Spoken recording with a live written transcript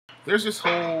There's this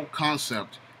whole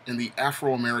concept in the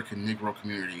Afro-American Negro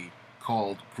community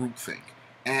called groupthink.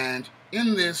 And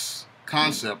in this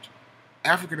concept,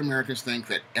 African Americans think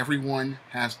that everyone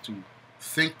has to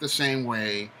think the same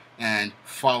way and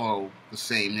follow the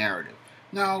same narrative.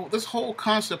 Now, this whole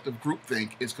concept of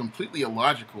groupthink is completely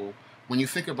illogical when you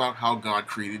think about how God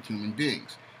created human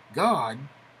beings. God,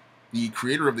 the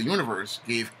creator of the universe,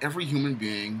 gave every human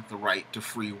being the right to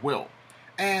free will.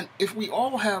 And if we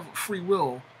all have free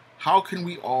will, how can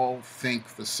we all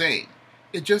think the same?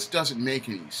 It just doesn't make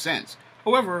any sense.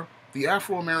 However, the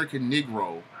Afro American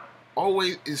Negro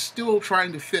always is still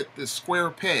trying to fit this square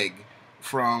peg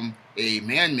from a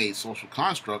man made social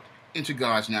construct into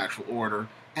God's natural order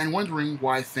and wondering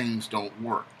why things don't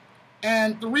work.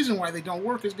 And the reason why they don't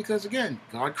work is because, again,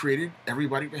 God created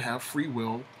everybody to have free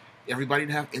will, everybody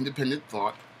to have independent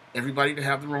thought, everybody to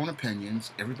have their own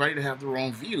opinions, everybody to have their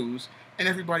own views, and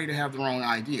everybody to have their own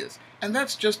ideas. And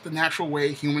that's just the natural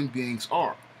way human beings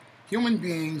are. Human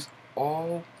beings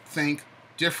all think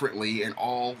differently and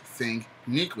all think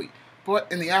uniquely.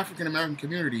 But in the African American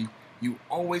community, you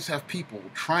always have people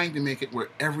trying to make it where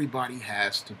everybody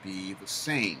has to be the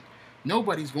same.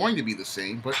 Nobody's going to be the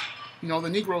same, but the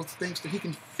Negro thinks that he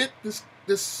can fit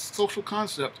this social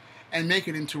concept and make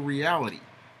it into reality.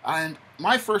 And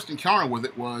my first encounter with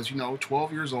it was,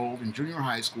 12 years old in junior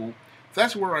high school.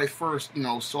 That's where I first,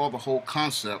 saw the whole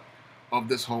concept of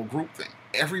this whole group thing.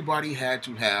 Everybody had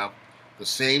to have the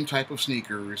same type of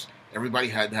sneakers. Everybody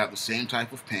had to have the same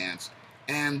type of pants.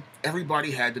 And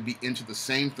everybody had to be into the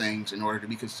same things in order to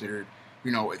be considered,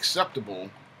 acceptable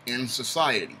in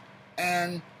society.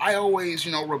 And I always,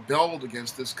 rebelled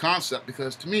against this concept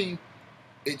because to me,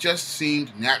 it just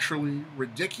seemed naturally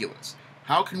ridiculous.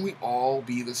 How can we all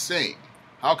be the same?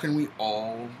 How can we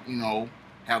all,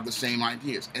 have the same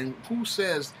ideas? And who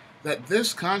says that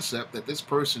this concept that this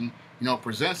person,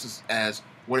 presents as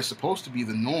what is supposed to be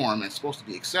the norm and supposed to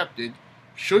be accepted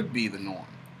should be the norm?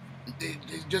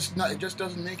 It just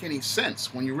doesn't make any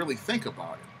sense when you really think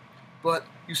about it. But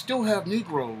you still have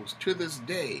Negroes to this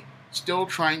day still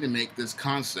trying to make this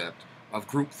concept of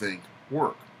groupthink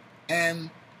work. And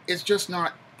it's just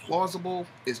not plausible,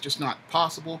 it's just not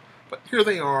possible, but here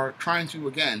they are trying to,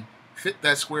 again, fit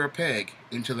that square peg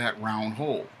into that round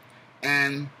hole.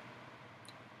 And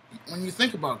when you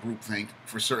think about groupthink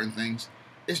for certain things,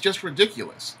 it's just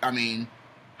ridiculous. I mean,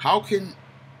 how can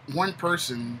one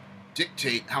person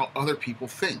dictate how other people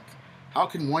think? How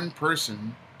can one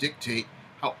person dictate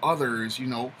how others,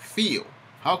 feel?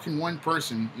 How can one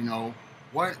person,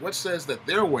 what says that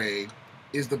their way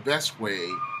is the best way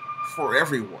for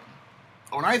everyone?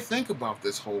 When I think about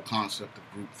this whole concept of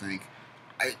groupthink,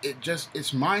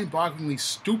 it's mind-bogglingly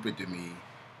stupid to me,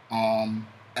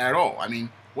 at all. I mean,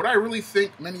 what I really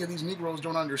think many of these Negroes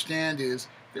don't understand is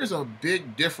there's a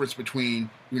big difference between,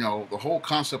 the whole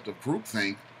concept of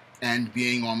groupthink and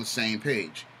being on the same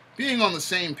page. Being on the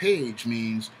same page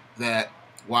means that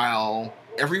while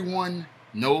everyone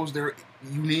knows their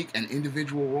unique and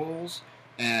individual roles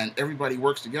and everybody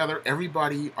works together,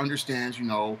 everybody understands,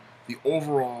 the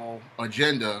overall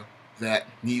agenda that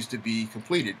needs to be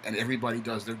completed and everybody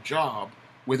does their job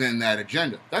within that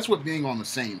agenda. That's what being on the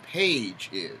same page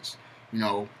is.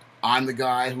 I'm the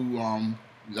guy who,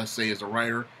 let's say, is a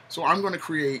writer, so I'm going to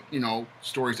create,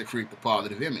 stories that create the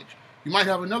positive image. You might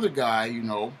have another guy,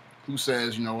 who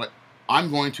says, what, I'm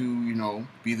going to,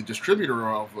 be the distributor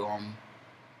of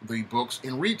the books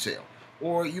in retail.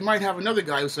 Or you might have another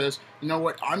guy who says,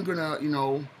 what, I'm going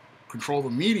to, control the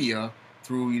media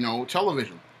through,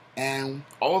 television. And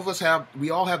we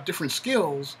all have different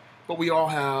skills, but we all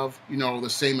have, the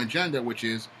same agenda, which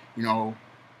is,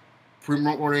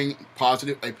 promoting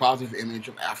a positive image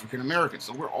of African Americans.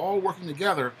 So we're all working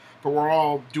together, but we're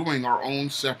all doing our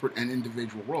own separate and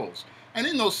individual roles. And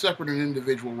in those separate and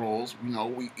individual roles,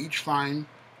 we each find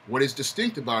what is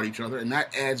distinct about each other, and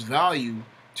that adds value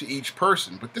to each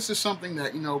person. But this is something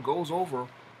that, goes over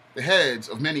the heads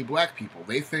of many black people.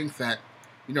 They think that,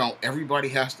 everybody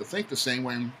has to think the same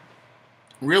when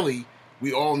really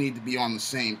we all need to be on the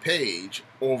same page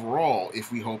overall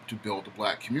if we hope to build a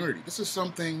black community. This is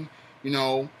something,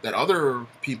 that other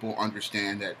people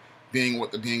understand, that being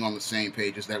on the same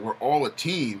page is that we're all a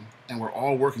team and we're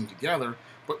all working together,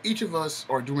 but each of us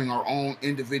are doing our own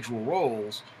individual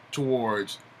roles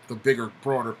towards the bigger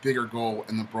goal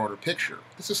and the broader picture.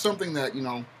 This is something that,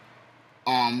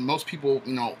 most people,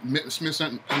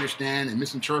 misunderstand and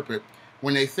misinterpret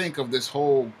when they think of this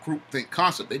whole groupthink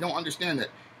concept. They don't understand that,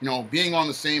 being on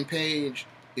the same page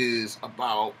is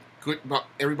about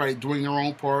everybody doing their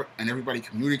own part and everybody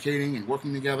communicating and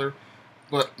working together.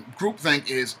 But groupthink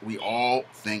is we all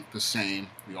think the same,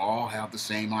 we all have the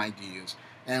same ideas,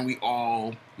 and we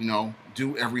all,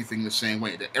 do everything the same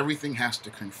way. That everything has to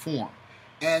conform,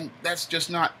 and that's just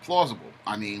not plausible.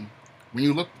 I mean, when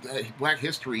you look at Black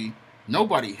history,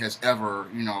 nobody has ever,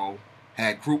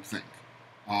 had groupthink.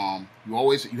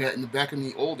 You had in the back in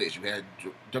the old days, you had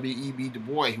W.E.B. Du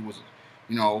Bois, who was,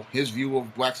 his view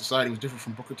of Black society was different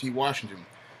from Booker T. Washington,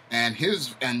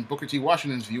 and Booker T.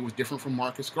 Washington's view was different from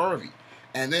Marcus Garvey.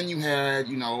 And then you had,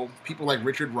 people like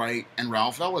Richard Wright and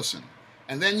Ralph Ellison.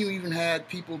 And then you even had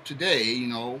people today,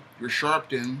 your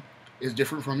Sharpton is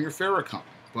different from your Farrakhan.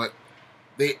 But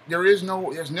there's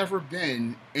never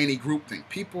been any groupthink.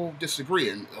 People disagree.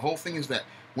 And the whole thing is that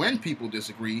when people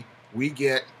disagree, we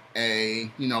get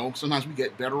sometimes we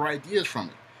get better ideas from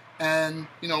it. And,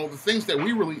 the things that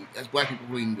we really, as Black people,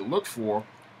 really need to look for,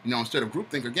 instead of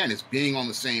groupthink, again, is being on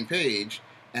the same page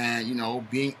and,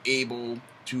 being able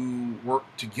to work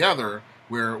together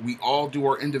where we all do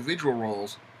our individual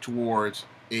roles towards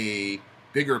a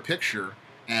bigger picture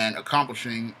and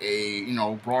accomplishing a,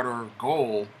 broader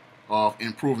goal of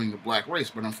improving the Black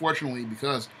race. But unfortunately,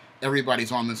 because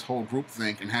everybody's on this whole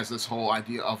groupthink and has this whole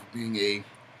idea of being a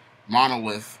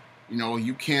monolith,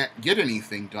 you can't get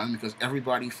anything done because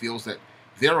everybody feels that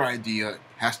their idea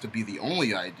has to be the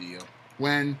only idea,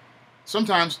 when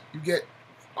sometimes you get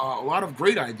a lot of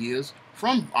great ideas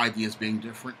from ideas being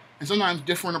different, and sometimes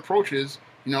different approaches,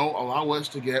 allow us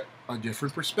to get a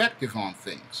different perspective on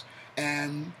things.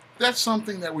 And that's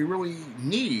something that we really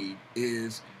need,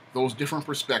 is those different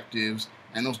perspectives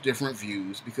and those different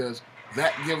views, because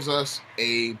that gives us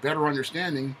a better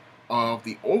understanding of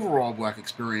the overall Black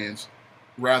experience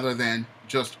rather than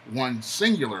just one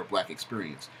singular Black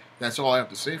experience. That's all I have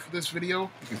to say for this video.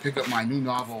 You can pick up my new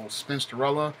novel,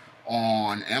 Spinsterella,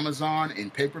 on Amazon in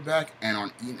paperback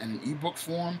and in an ebook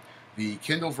form. The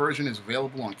Kindle version is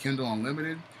available on Kindle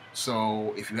Unlimited.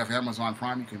 So if you have Amazon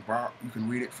Prime, you can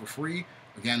read it for free.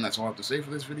 Again, that's all I have to say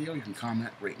for this video. You can comment,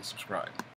 rate, and subscribe.